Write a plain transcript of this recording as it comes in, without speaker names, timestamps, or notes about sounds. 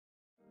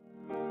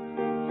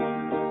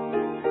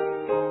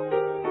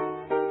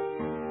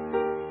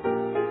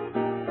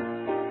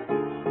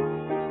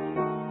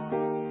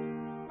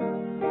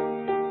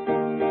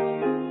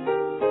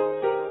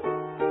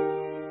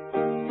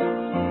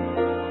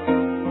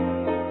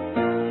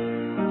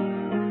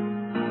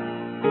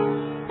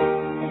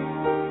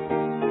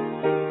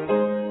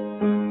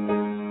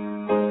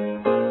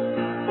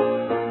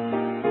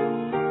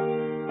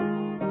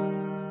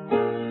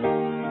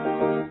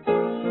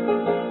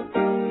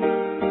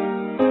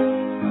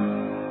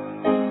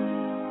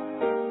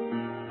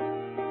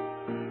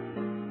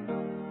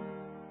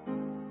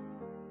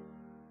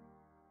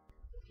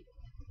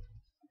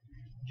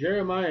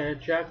Jeremiah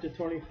chapter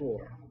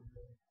 24.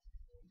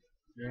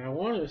 Now I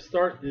want to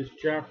start this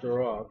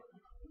chapter off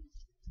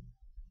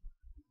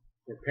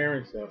for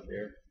parents out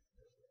there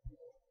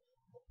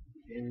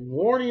in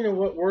warning of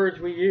what words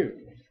we use.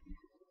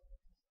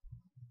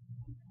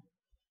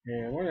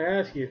 And I want to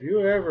ask you if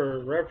you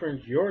ever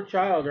reference your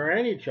child or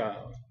any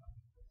child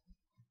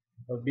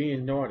of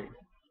being naughty.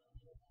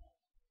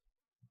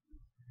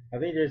 I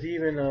think there's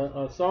even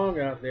a song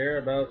out there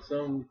about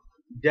some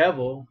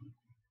devil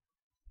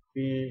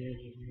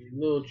being,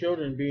 little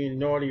children being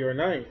naughty or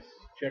nice.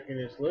 Checking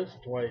this list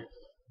twice.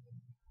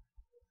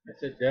 I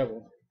said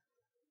devil.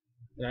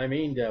 And I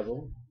mean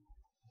devil.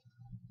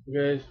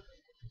 Because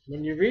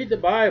when you read the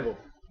Bible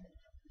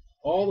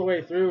all the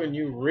way through and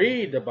you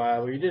read the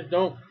Bible, you just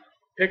don't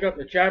pick up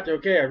the chapter.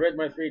 Okay, I read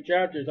my 3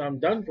 chapters. I'm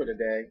done for the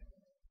day.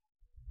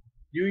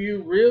 Do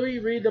you really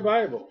read the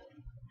Bible?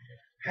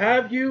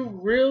 Have you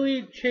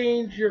really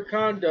changed your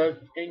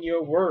conduct and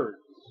your words?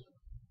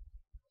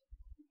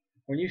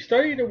 When you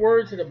study the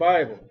words of the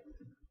Bible,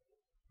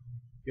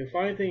 you'll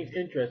find things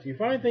interesting. You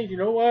find things, you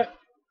know what?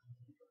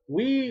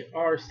 We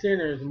are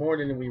sinners more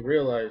than we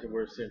realize that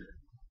we're sinners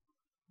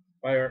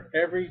by our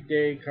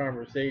everyday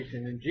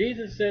conversation. And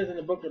Jesus says in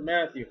the book of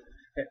Matthew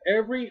that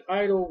every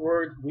idle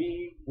word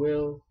we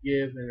will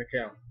give an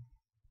account.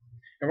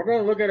 And we're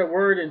going to look at a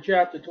word in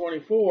chapter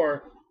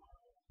 24.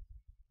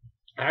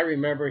 I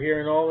remember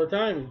hearing all the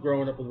time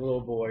growing up as a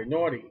little boy,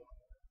 naughty.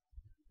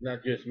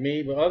 Not just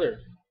me, but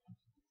others.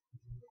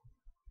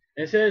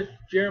 And it says,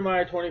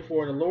 Jeremiah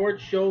 24, and the Lord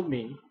showed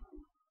me,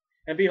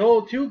 and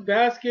behold, 2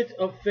 baskets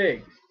of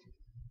figs.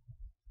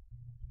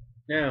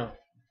 Now,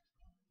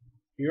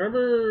 you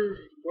remember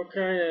what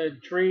kind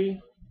of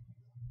tree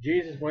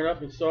Jesus went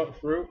up and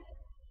sought fruit,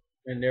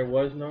 and there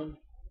was none,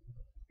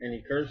 and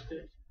he cursed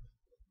it?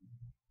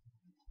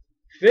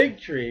 Fig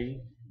tree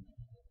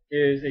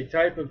is a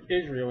type of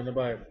Israel in the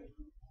Bible.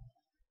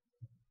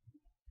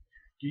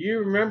 Do you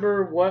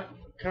remember what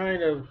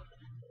kind of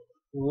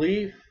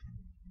leaf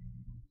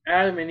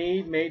Adam and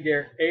Eve made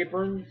their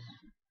aprons?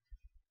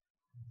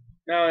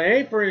 Now, an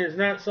apron is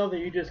not something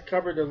you just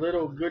cover the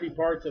little goody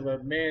parts of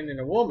a man and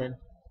a woman,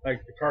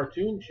 like the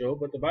cartoon show,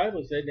 but the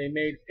Bible said they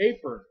made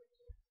aprons.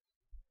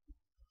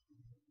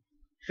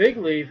 Fig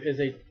leaf is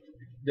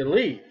the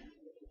leaf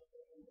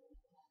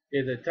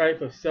is a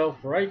type of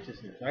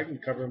self-righteousness. I can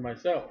cover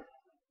myself.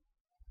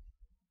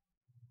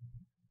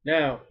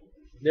 Now,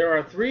 there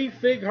are 3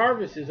 fig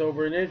harvests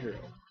over in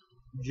Israel: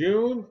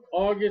 June,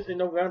 August, and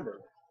November.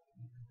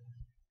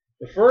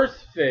 The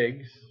first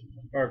figs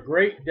are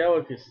great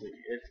delicacy.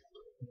 It's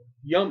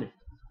yummy.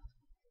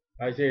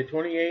 Isaiah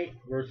 28,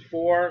 verse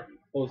 4,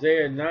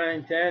 Hosea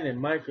 9:10, and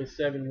Micah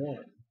 7:1.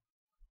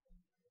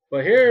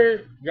 But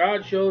here,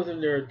 God shows them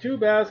there are 2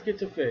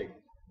 baskets of figs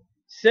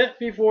set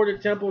before the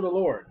temple of the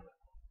Lord.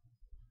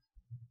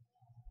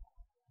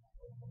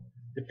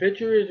 The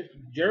picture is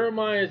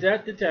Jeremiah is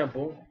at the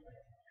temple,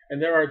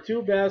 and there are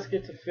 2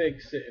 baskets of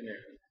figs sitting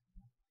there.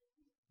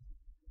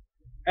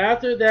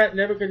 After that,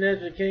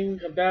 Nebuchadnezzar, king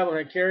of Babylon,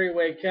 had carried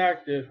away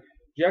captive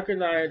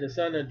Jeconiah, the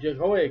son of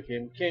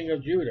Jehoiakim, king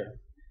of Judah,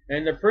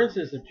 and the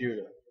princes of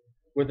Judah,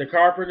 with the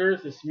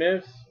carpenters, the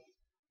smiths,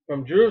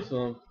 from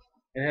Jerusalem,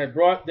 and had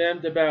brought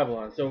them to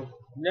Babylon. So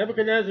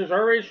Nebuchadnezzar's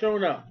already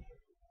shown up.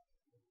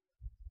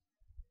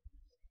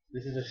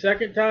 This is the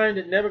second time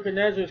that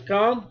Nebuchadnezzar's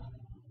come.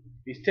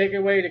 He's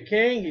taken away the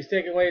king, he's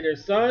taken away their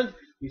sons,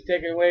 he's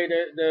taken away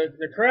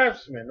the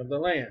craftsmen of the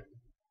land.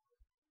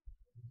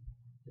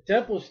 The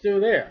temple's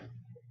still there.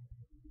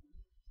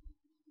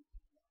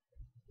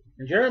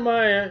 And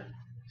Jeremiah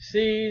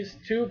sees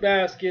 2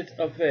 baskets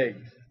of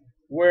figs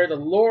where the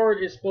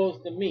Lord is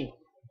supposed to meet.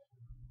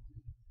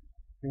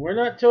 And we're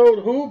not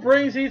told who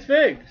brings these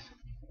figs.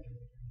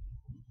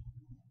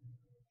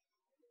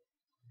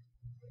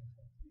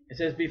 It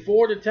says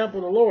before the temple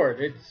of the Lord.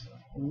 It's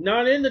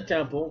not in the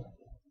temple.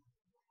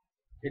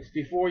 It's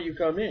before you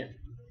come in.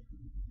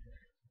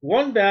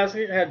 One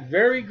basket had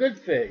very good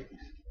figs,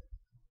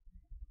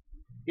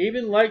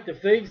 even like the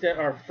figs that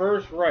are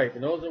first ripe,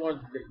 and those are the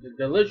ones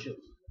that are delicious.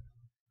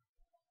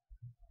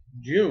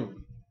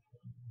 June.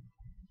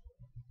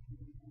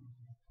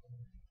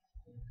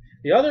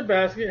 The other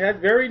basket had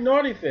very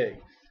naughty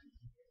figs,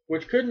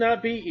 which could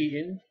not be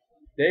eaten.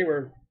 They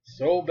were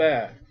so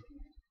bad.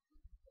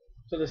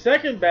 So the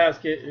second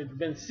basket has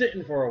been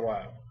sitting for a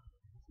while,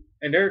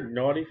 and they're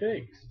naughty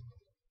figs.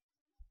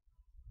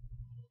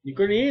 You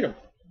couldn't eat them.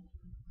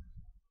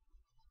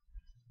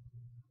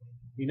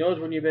 He knows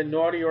when you've been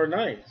naughty or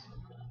nice.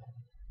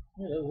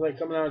 It looks like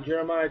coming out of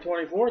Jeremiah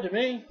 24 to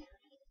me.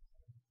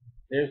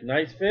 There's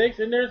nice figs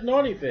and there's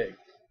naughty figs.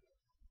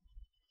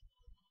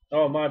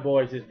 Oh, my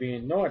boy's is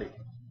being naughty.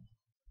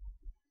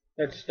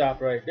 Let's stop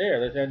right there.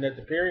 Let's end at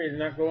the period and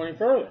not go any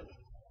further.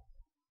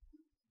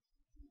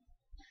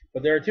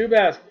 But there are 2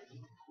 baskets.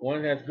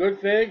 One has good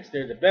figs,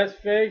 they're the best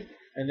figs,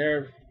 and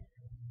they're...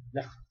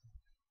 No,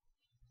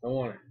 don't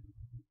want it.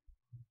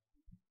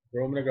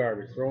 Throw them in the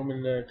garbage. Throw them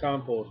in the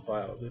compost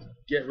pile. Just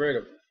get rid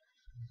of them.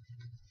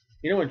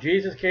 You know, when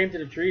Jesus came to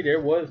the tree, there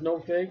was no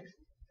figs.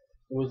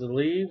 It was the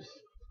leaves.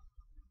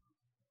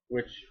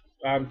 which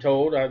I'm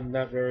told, I'm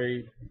not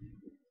very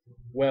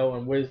well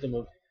in wisdom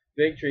of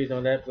fig trees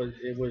on that, but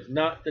it was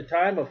not the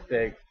time of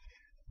fig,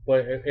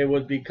 but it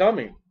was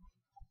becoming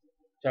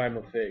time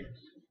of figs.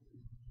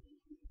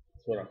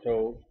 That's what I'm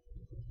told.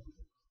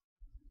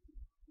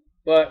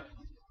 But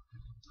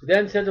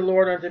then said the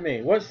Lord unto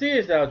me, What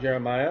seest thou,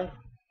 Jeremiah?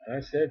 And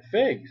I said,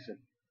 Figs.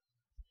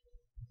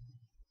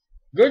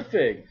 Good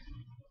figs.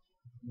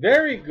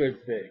 Very good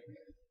figs.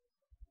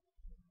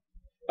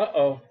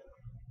 Uh-oh.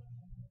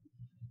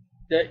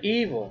 The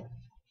evil.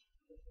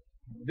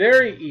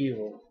 Very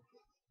evil.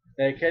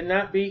 They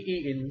cannot be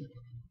eaten.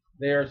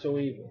 They are so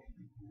evil.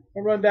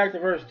 I'll run back to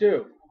verse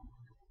 2.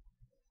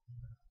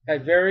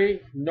 Had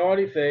very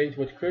naughty figs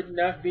which could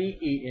not be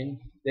eaten.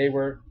 They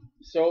were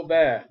so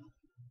bad.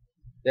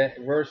 That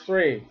verse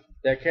 3.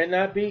 That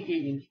cannot be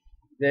eaten.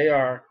 They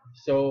are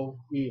so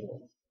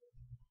evil.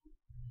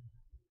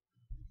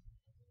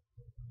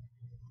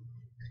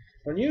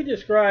 When you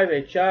describe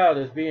a child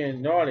as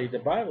being naughty, the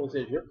Bible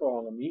says you're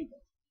calling them evil.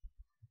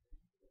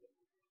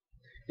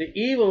 The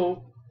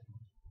evil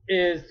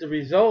is the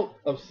result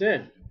of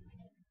sin.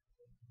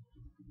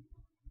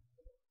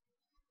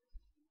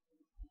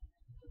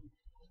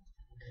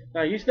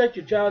 Now, you expect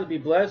your child to be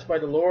blessed by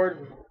the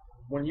Lord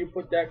when you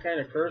put that kind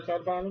of curse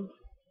upon them?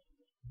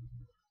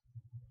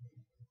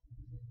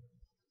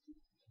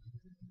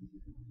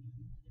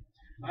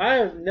 I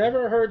have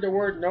never heard the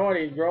word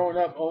naughty growing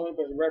up only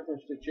but in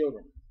reference to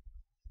children.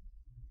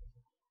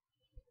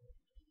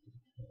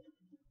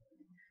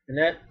 And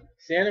that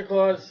Santa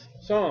Claus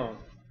song,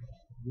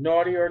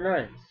 Naughty or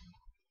Nice,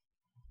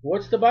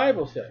 what's the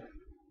Bible say? It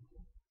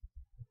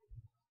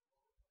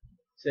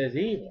says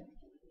evil.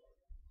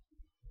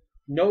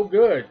 No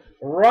good.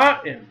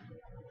 Rotten.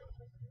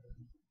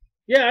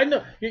 Yeah, I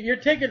know. You're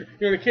taking,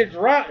 the kid's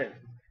rotten.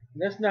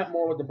 And that's not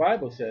more what the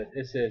Bible says.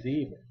 It says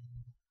evil.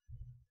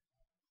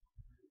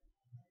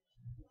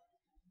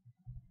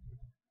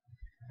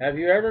 Have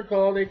you ever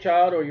called a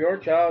child or your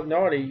child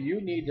naughty?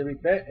 You need to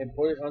repent and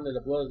put it under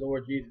the blood of the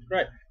Lord Jesus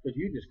Christ, because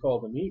you just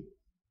called them evil.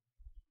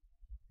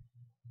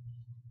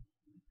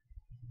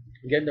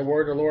 Again, the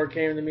word of the Lord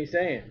came to me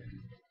saying.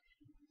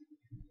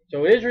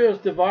 So Israel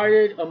is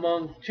divided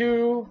among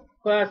two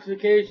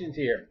classifications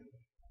here.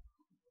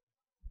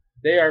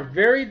 They are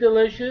very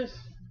delicious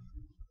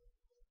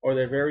or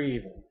they're very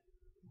evil.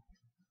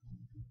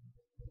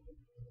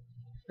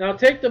 Now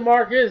take the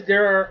mark is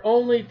there are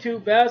only two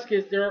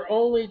baskets. There are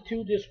only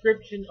two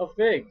descriptions of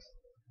figs.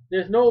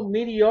 There's no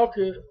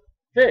mediocre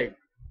fig.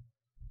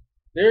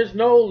 There's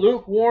no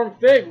lukewarm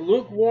fig.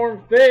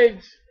 Lukewarm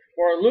figs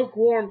or a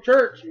lukewarm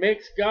church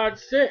makes God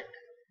sick.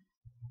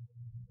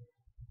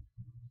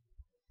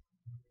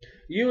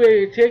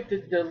 You take the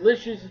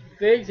delicious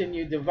figs and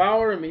you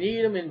devour them and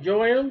eat them,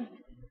 enjoy them.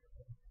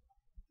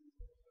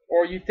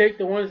 Or you take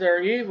the ones that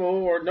are evil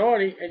or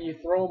naughty and you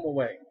throw them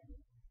away.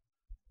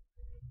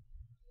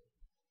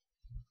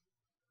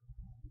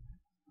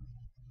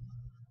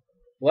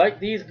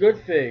 Like these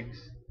good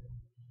figs,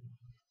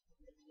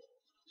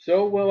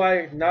 so will I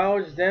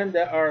acknowledge them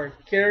that are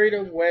carried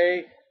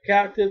away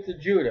captive to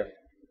Judah.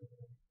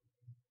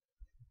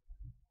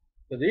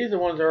 So these are the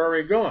ones that are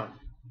already gone.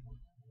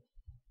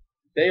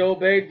 They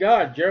obeyed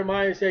God.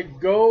 Jeremiah said,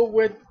 go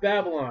with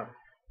Babylon.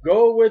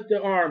 Go with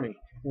the army.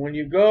 When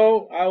you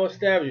go, I will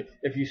establish you.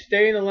 If you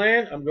stay in the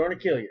land, I'm going to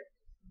kill you.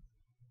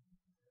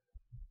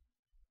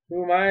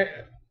 Whom I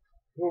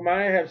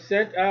have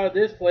sent out of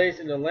this place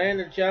in the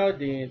land of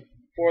Chaldeans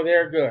for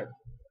their good.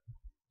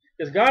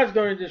 Because God's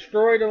going to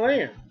destroy the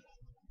land.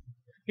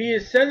 He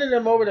is sending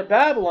them over to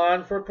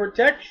Babylon for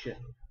protection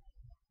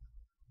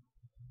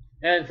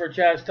and for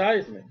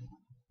chastisement.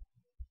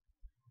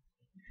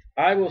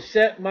 I will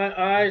set my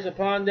eyes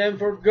upon them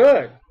for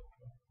good.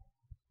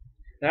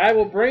 And I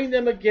will bring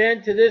them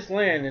again to this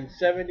land in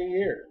 70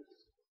 years.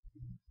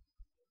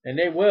 And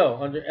they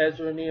will, under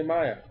Ezra and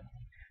Nehemiah.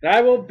 And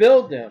I will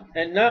build them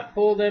and not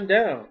pull them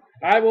down.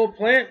 I will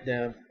plant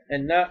them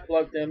and not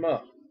pluck them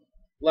up.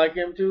 Like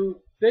him to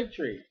fig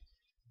trees.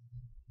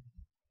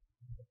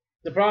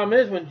 The problem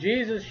is when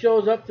Jesus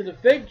shows up to the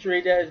fig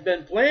tree that has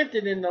been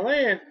planted in the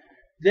land,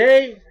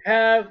 they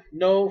have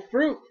no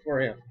fruit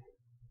for him.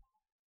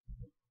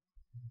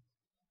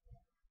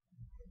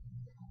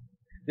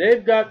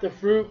 They've got the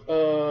fruit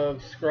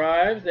of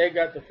scribes. They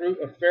got the fruit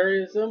of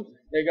Pharisaism.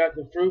 They got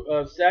the fruit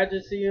of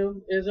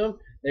Sadduceeism.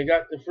 They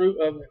got the fruit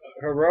of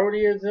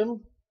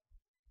Herodianism.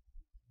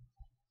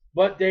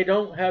 But they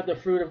don't have the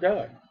fruit of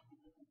God.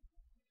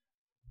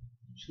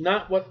 It's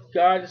not what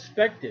God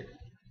expected.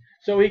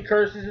 So he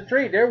curses the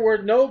tree. There were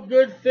no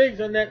good figs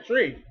on that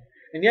tree.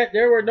 And yet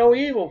there were no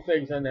evil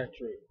figs on that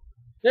tree.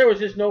 There was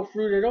just no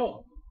fruit at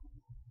all.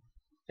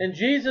 And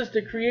Jesus,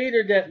 the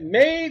Creator that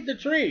made the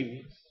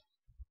trees,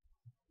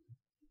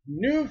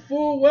 knew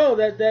full well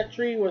that that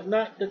tree was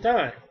not the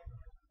time.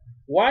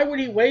 Why would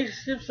he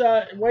waste his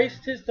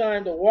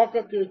time to walk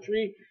up to a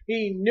tree?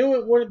 He knew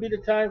it wouldn't be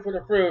the time for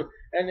the fruit,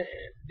 and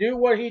do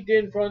what he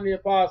did in front of the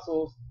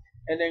apostles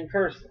and then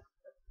curse them.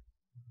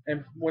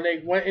 And when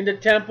they went in the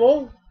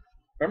temple,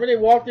 remember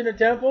they walked in the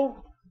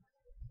temple?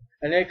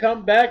 And they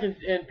come back,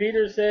 and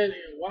Peter said,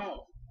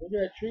 wow, look at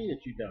that tree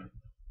that you've done.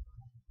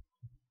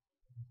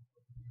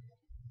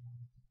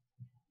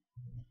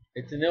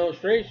 It's an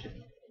illustration.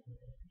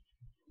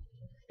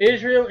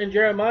 Israel in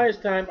Jeremiah's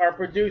time are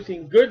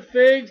producing good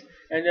figs,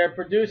 and they're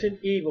producing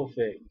evil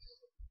figs.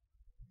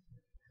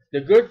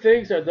 The good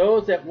figs are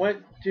those that went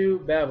to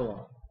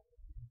Babylon.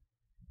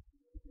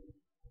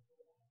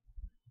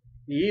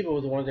 The evil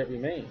are the ones that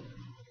remained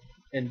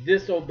and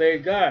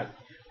disobeyed God.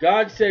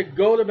 God said,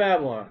 go to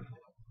Babylon.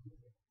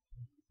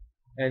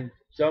 And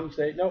some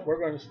say, no, we're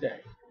going to stay.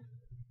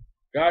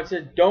 God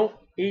said, don't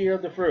eat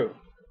of the fruit.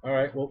 All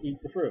right, we'll eat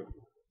the fruit.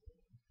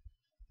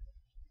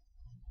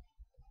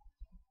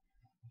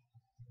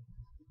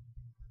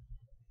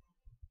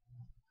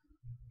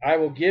 I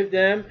will give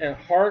them a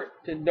heart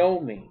to know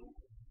me.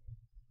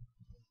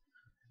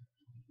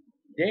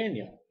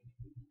 Daniel,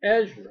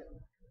 Ezra,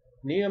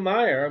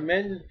 Nehemiah are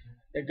men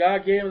that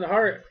God gave him the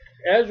heart.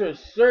 Ezra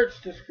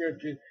searched the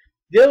scriptures,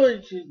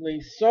 diligently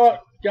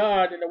sought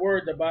God in the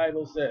word, the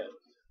Bible says.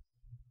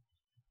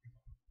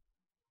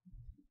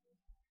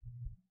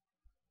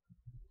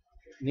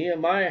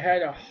 Nehemiah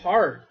had a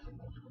heart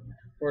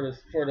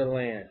for the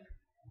land.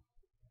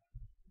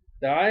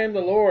 That I am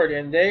the Lord,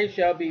 and they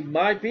shall be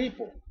my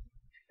people,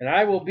 and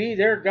I will be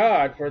their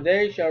God, for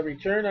they shall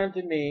return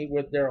unto me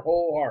with their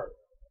whole heart.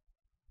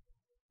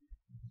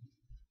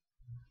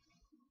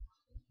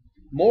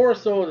 More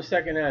so the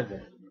second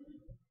advent.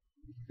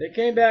 They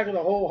came back with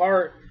a whole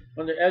heart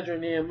under Ezra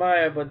and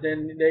Nehemiah, but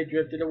then they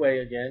drifted away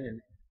again,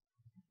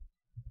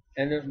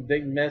 and the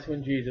big mess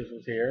when Jesus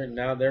was here, and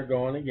now they're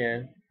going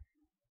again,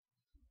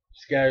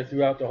 scattered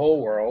throughout the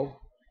whole world.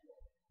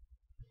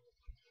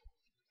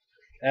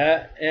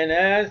 And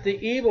as the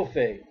evil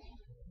figs,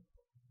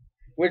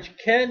 which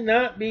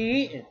cannot be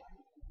eaten,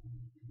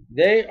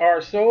 they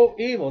are so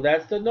evil.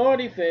 That's the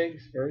naughty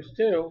figs, verse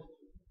 2.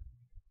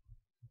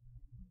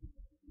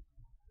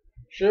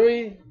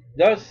 Surely,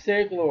 thus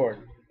saith the Lord,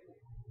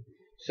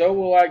 so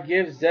will I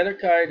give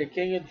Zedekiah the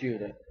king of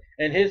Judah,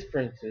 and his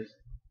princes,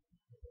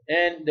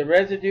 and the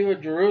residue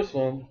of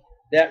Jerusalem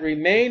that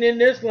remain in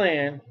this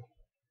land,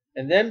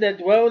 and them that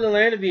dwell in the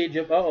land of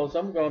Egypt.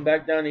 Some going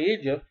back down to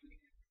Egypt.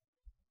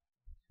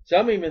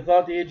 Some even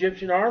thought the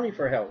Egyptian army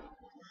for help.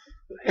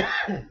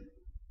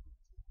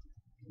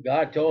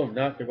 God told them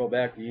not to go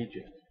back to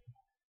Egypt.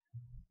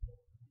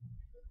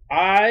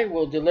 I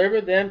will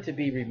deliver them to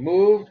be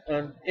removed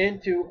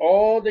into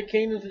all the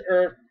kingdoms of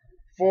earth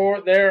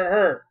for their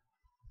hurt,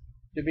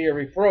 to be a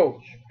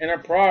reproach, and a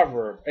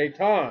proverb, a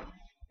taunt,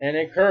 and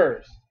a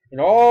curse, in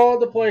all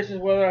the places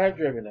where I have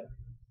driven them.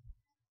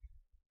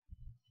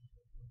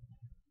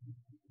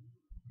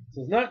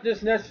 So it's not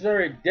just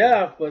necessary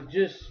death, but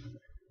just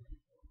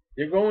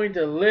you're going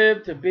to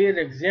live to be an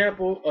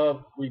example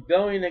of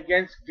rebelling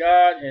against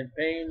God and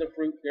paying the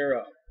fruit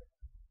thereof.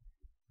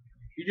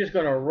 You're just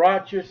going to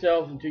rot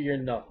yourself until you're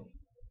nothing.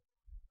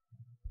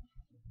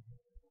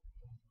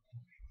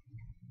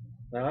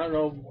 Now, I don't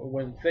know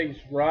when things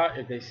rot,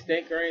 if they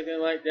stink or anything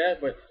like that,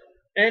 but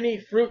any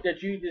fruit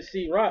that you just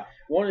see rot,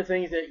 one of the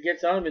things that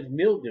gets on them is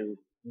mildew.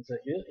 It's like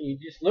you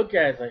just look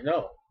at it, it's like,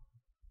 no.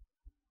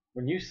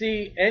 When you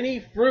see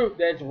any fruit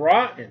that's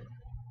rotten,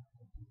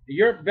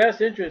 your best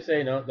interest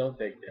say, no, don't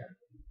take that.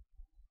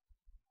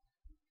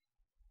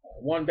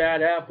 One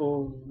bad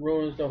apple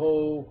ruins the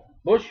whole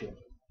bushel.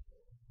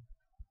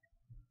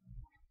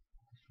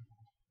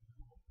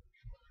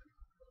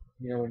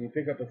 You know, when you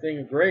pick up a thing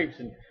of grapes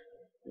and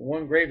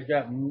one grape's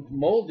got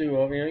mildew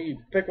on it, you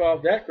pick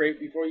off that grape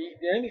before you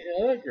eat any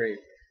other grape.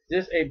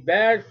 Just a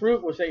bad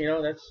fruit will say,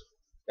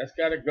 that's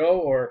got to go,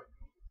 or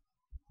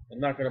I'm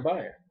not going to buy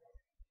it.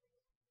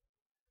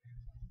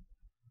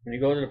 When you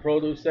go to the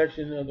produce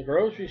section of the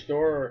grocery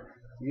store, or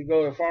you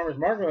go to the farmer's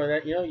market, or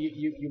that,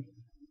 you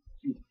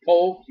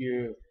poke,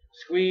 you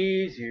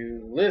squeeze,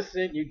 you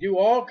listen, you do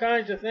all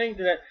kinds of things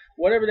to that,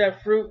 whatever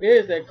that fruit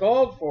is that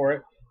called for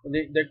it,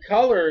 the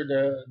color,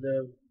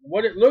 the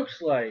what it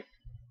looks like,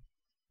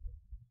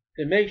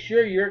 to make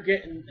sure you're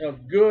getting a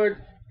good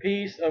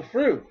piece of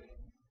fruit.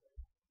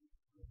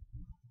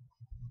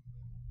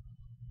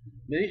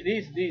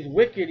 These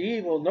wicked,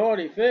 evil,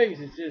 naughty figs,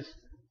 it's just,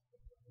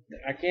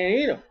 I can't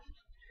eat them.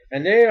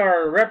 And they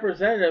are a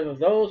representative of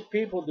those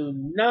people who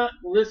do not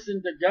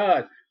listen to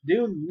God,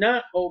 do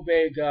not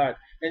obey God,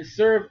 and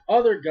serve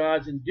other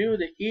gods and do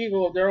the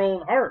evil of their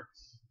own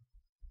hearts.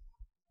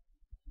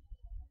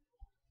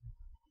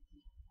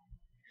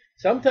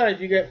 Sometimes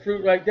you get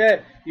fruit like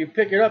that, you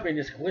pick it up and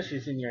it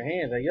squishes in your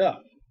hand, like, yuck.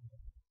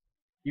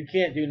 You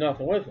can't do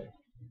nothing with it.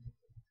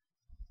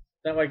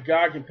 It's not like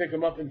God can pick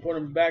them up and put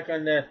them back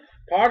on the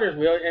potter's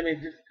wheel. I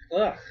mean, just,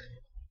 ugh.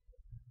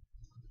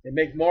 They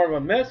make more of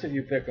a mess if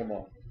you pick them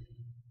up.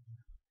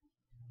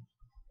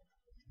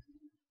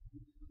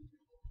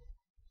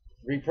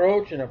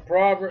 Reproach and a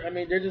proverb, I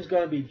mean, they're just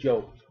going to be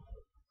joked.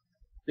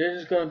 They're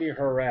just going to be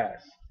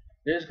harassed.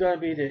 They're just going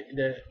to be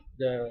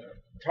the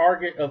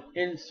target of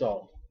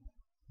insult.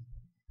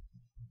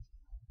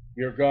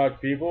 You're God's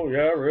people?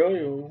 Yeah,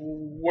 really?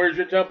 Where's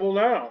your temple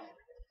now?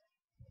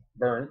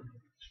 Burnt,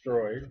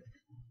 destroyed.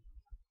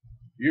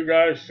 You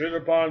guys sit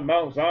upon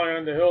Mount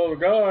Zion, the hill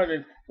of God,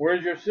 and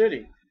where's your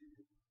city?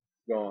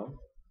 Gone.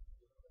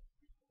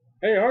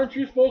 Hey, aren't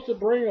you supposed to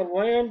bring a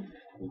lamb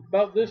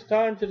about this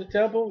time to the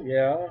temple?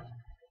 Yeah.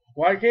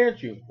 Why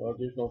can't you? Well,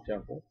 there's no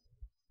temple.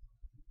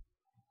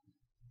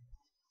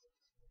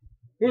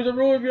 Who's the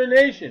ruler of your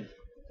nation?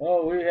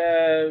 Oh, we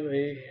have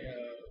I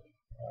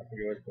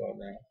forget what it's called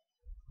now.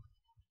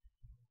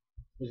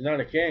 It's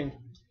not a king.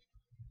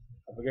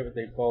 I forget what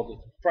they called it.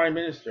 Prime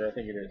Minister, I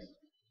think it is.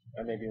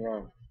 I may be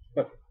wrong.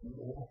 But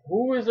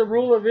who is the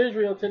ruler of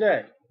Israel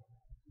today?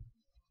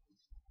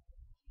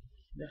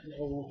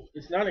 No,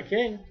 it's not a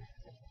king.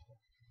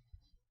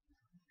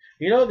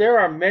 You know, there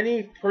are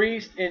many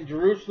priests in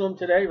Jerusalem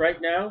today, right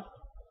now,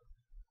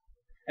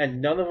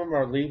 and none of them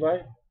are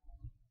Levite.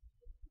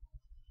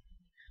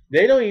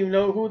 They don't even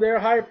know who their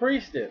high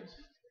priest is.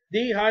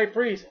 The high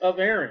priest of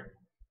Aaron.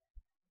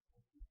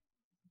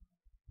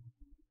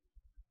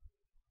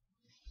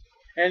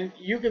 And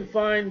you can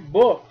find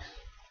books.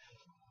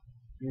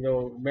 You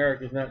know,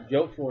 America's not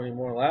jokeful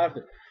anymore,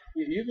 laughter.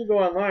 You can go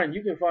online,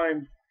 you can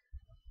find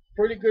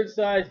pretty good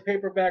sized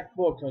paperback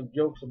books on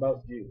jokes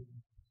about Jews.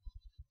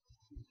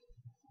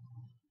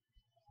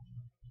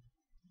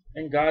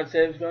 And God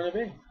said it's going to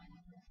be.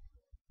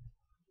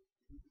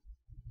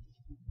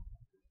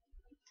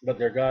 But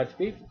they're God's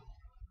people.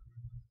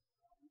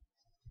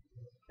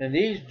 And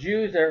these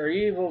Jews that are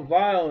evil,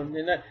 vile, and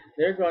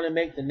they're going to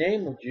make the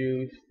name of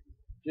Jews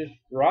just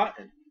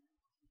rotten.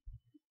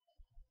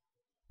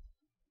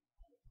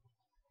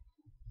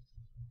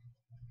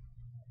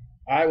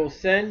 I will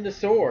send the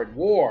sword,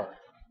 war,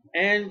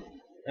 and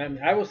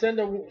I will send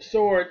the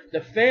sword, the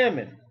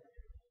famine.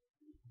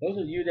 Those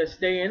of you that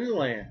stay in the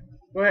land,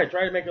 go ahead,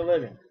 try to make a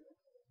living.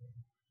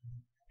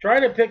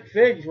 Try to pick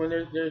figs when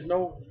there's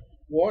no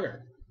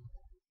water,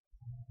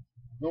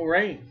 no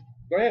rain.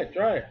 Go ahead,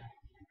 try it.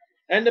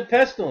 And the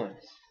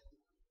pestilence.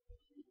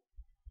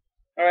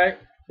 All right,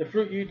 the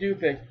fruit you do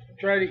pick,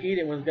 try to eat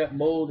it when it's got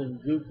mold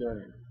and goop on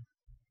it.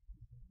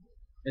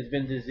 It's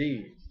been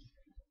diseased.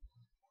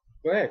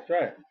 Go ahead,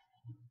 try it.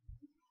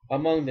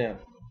 Among them,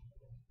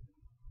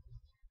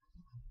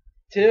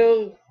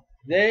 till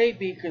they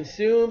be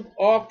consumed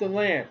off the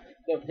land.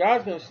 So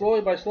God's going to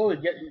slowly by slowly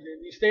get you.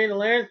 Stay in the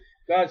land.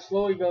 God's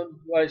slowly going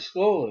to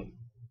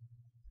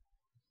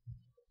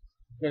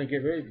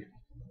get rid of you.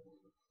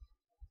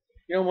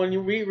 You know,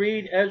 when we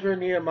read Ezra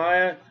and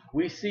Nehemiah,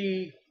 we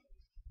see,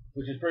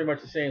 which is pretty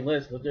much the same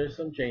list, but there's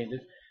some changes.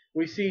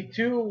 We see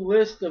two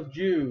lists of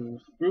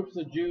Jews, groups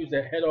of Jews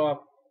that head off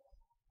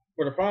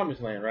for the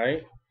Promised Land,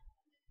 right?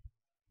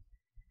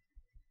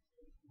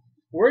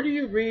 Where do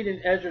you read in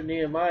Ezra and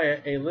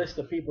Nehemiah a list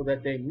of people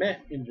that they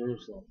met in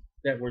Jerusalem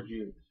that were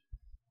Jews?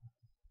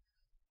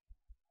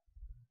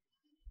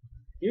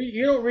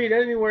 You don't read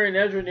anywhere in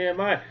Ezra and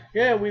Nehemiah,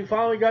 yeah, we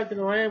finally got to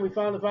the land, we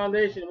found the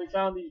foundation, and we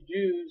found these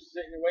Jews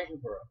sitting and waiting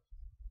for us.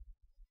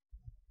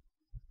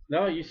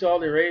 No, you saw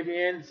the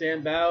Arabians,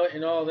 Sanballat,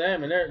 and all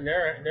them, and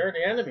they're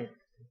the enemy.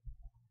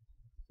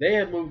 They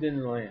have moved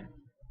into the land.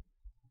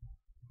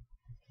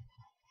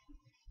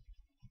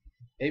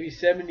 Maybe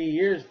 70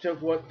 years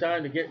took what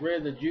time to get rid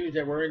of the Jews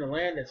that were in the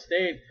land that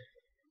stayed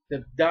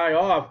to die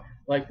off,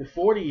 like the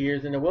 40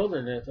 years in the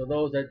wilderness of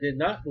those that did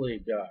not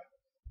believe God.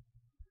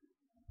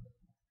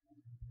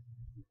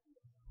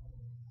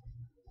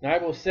 And I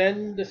will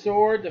send the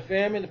sword, the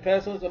famine, the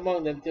pestilence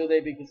among them till they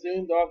be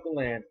consumed off the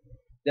land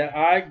that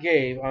I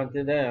gave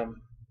unto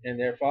them and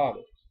their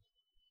fathers.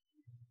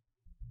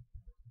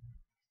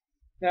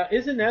 Now,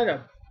 isn't that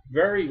a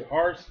very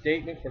harsh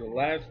statement for the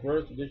last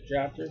verse of this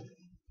chapter?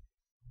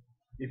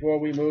 Before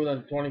we move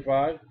on to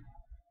 25.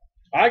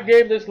 I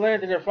gave this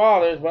land to their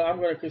fathers, but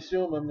I'm going to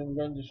consume them and I'm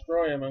going to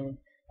destroy them.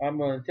 I'm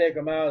going to take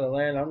them out of the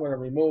land. I'm going to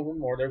remove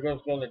them, or they're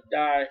just going to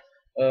die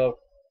of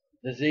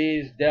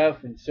disease,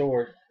 death, and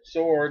sword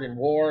and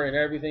war and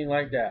everything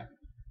like that.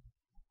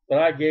 But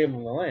I gave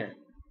them the land.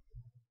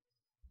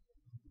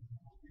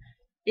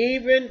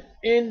 Even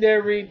in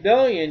their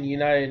rebellion,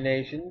 United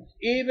Nations,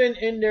 even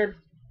in their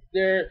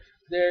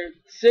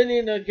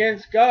sinning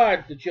against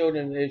God, the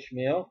children of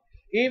Ishmael,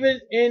 even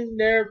in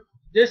their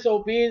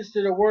disobedience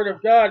to the Word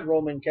of God,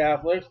 Roman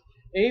Catholics,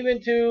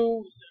 even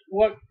to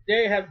what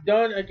they have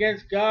done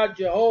against God,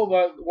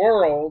 Jehovah, the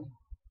world,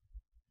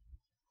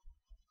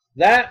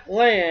 that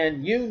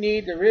land, you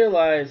need to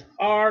realize,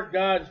 are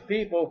God's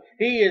people.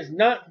 He is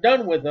not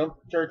done with them,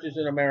 churches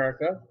in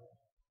America.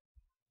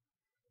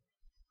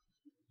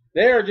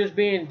 They are just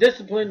being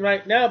disciplined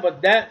right now,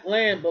 but that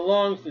land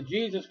belongs to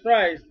Jesus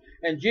Christ,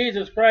 and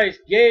Jesus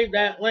Christ gave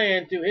that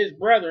land to his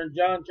brethren,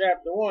 John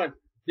chapter 1,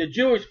 the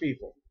Jewish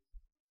people.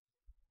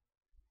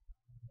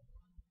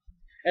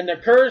 And the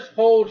curse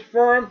holds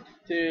firm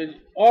to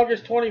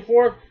August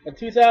 24th of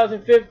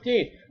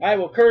 2015. I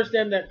will curse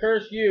them that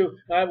curse you,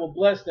 and I will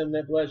bless them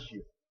that bless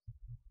you.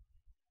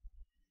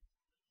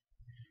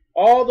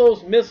 All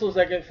those missiles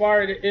that get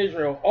fired at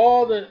Israel,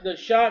 all the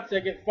shots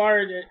that get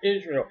fired at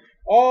Israel,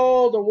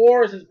 all the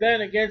wars has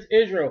been against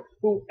Israel.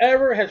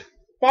 Whoever has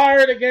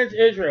conspired against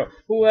Israel,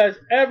 who has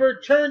ever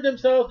turned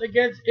themselves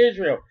against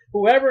Israel,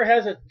 whoever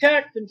has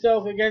attacked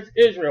himself against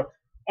Israel,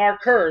 are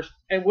cursed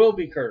and will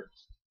be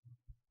cursed.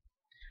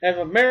 If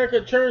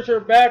America turns her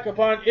back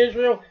upon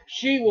Israel,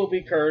 she will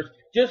be cursed,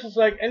 just as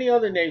like any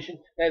other nation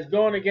that has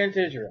gone against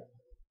Israel.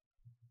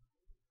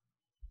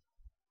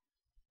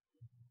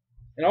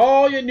 And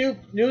all your new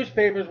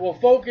newspapers will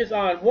focus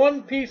on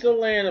one piece of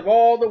land of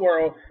all the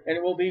world, and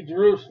it will be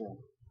Jerusalem.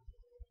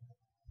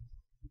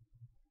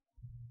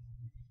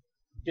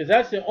 Because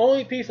that's the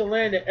only piece of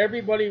land that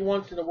everybody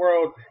wants in the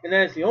world, and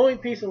that is the only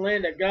piece of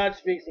land that God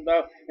speaks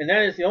about, and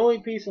that is the only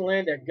piece of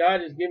land that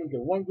God has given to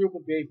one group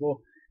of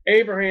people,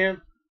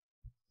 Abraham,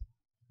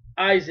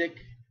 Isaac,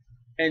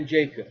 and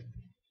Jacob.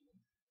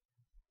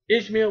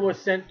 Ishmael was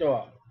sent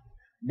off.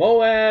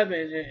 Moab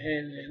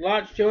and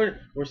Lot's children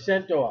were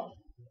sent off.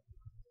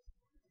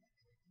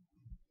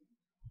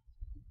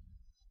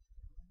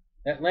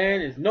 That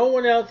land is no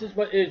one else's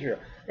but Israel.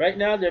 Right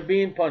now they're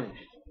being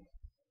punished.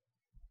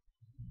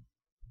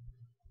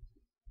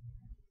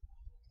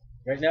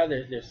 Right now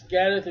they're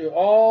scattered through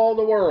all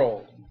the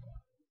world,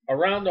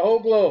 around the whole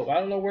globe. I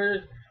don't know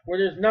where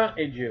there's not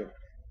a Jew.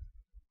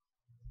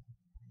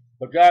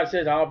 But God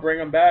says, I'll bring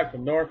them back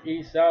from north,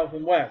 east, south,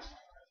 and west.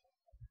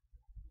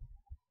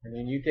 And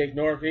then you take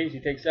northeast,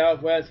 you take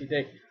southwest, you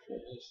take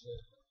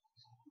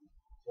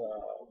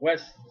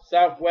west,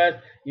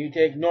 southwest, you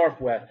take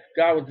northwest.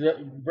 God will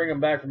bring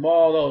them back from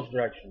all those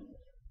directions.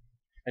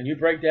 And you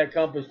break that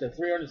compass to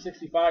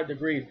 365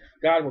 degrees,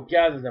 God will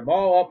gather them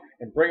all up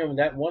and bring them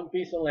to that one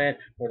piece of land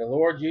where the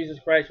Lord Jesus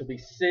Christ will be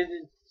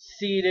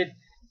seated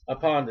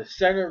upon the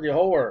center of the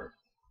whole earth,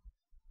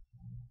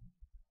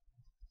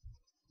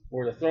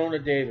 where the throne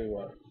of David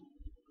was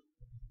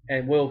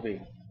and will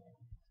be.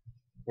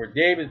 Where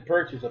David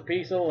purchased a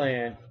piece of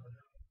land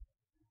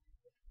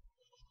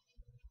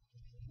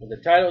with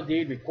the title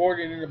deed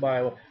recorded in the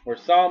Bible, where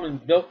Solomon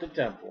built the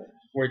temple,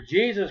 where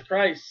Jesus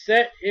Christ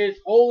set his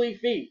holy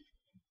feet.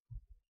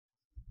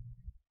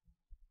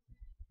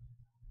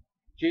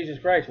 Jesus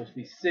Christ will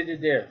be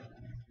seated there.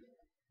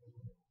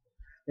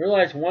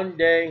 Realize one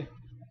day,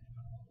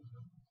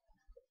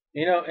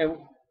 and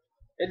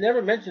it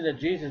never mentioned that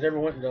Jesus ever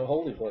went to the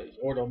holy place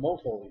or the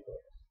most holy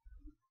place.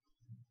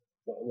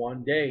 But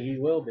one day he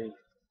will be.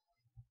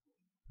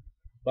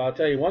 But I'll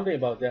tell you one thing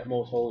about that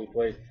most holy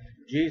place.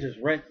 Jesus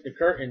rent the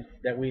curtain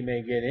that we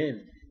may get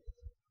in.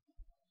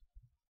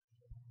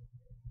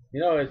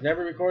 It's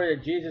never recorded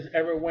that Jesus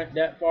ever went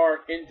that far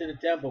into the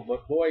temple.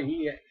 But boy,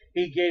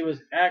 he gave us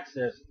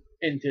access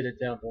into the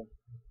temple.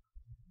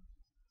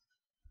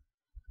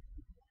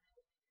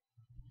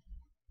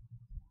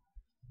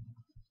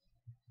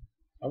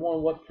 I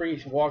wonder what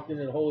priest walked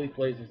into the holy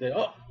place and said,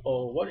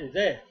 oh, what is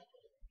that?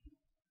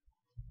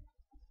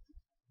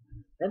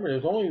 Remember,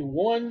 there's only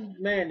one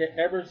man that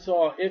ever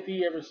saw, if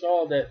he ever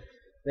saw that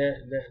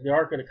the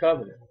Ark of the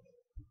Covenant.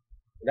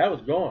 That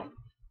was gone.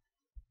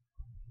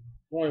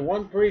 Only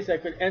one priest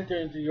that could enter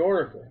into the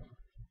oracle.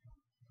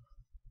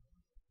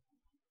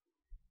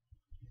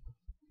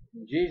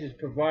 And Jesus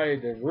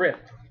provided the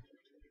rift.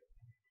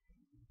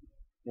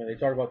 They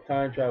talk about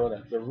time travel.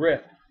 The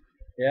rift.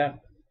 Yeah,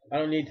 I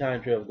don't need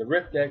time travel. The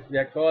rift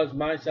that caused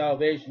my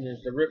salvation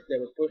is the rift that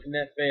was put in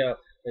that veil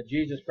that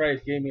Jesus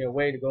Christ gave me a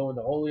way to go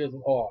into holy of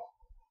all.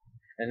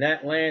 And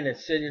that land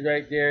that's sitting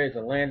right there is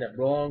a land that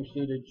belongs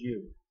to the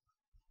Jew.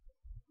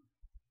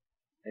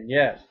 And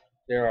yes,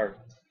 there are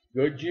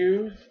good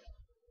Jews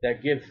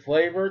that give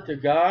flavor to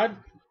God.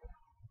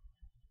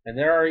 And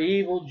there are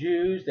evil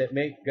Jews that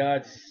make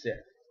God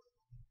sick.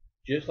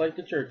 Just like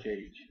the church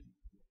age.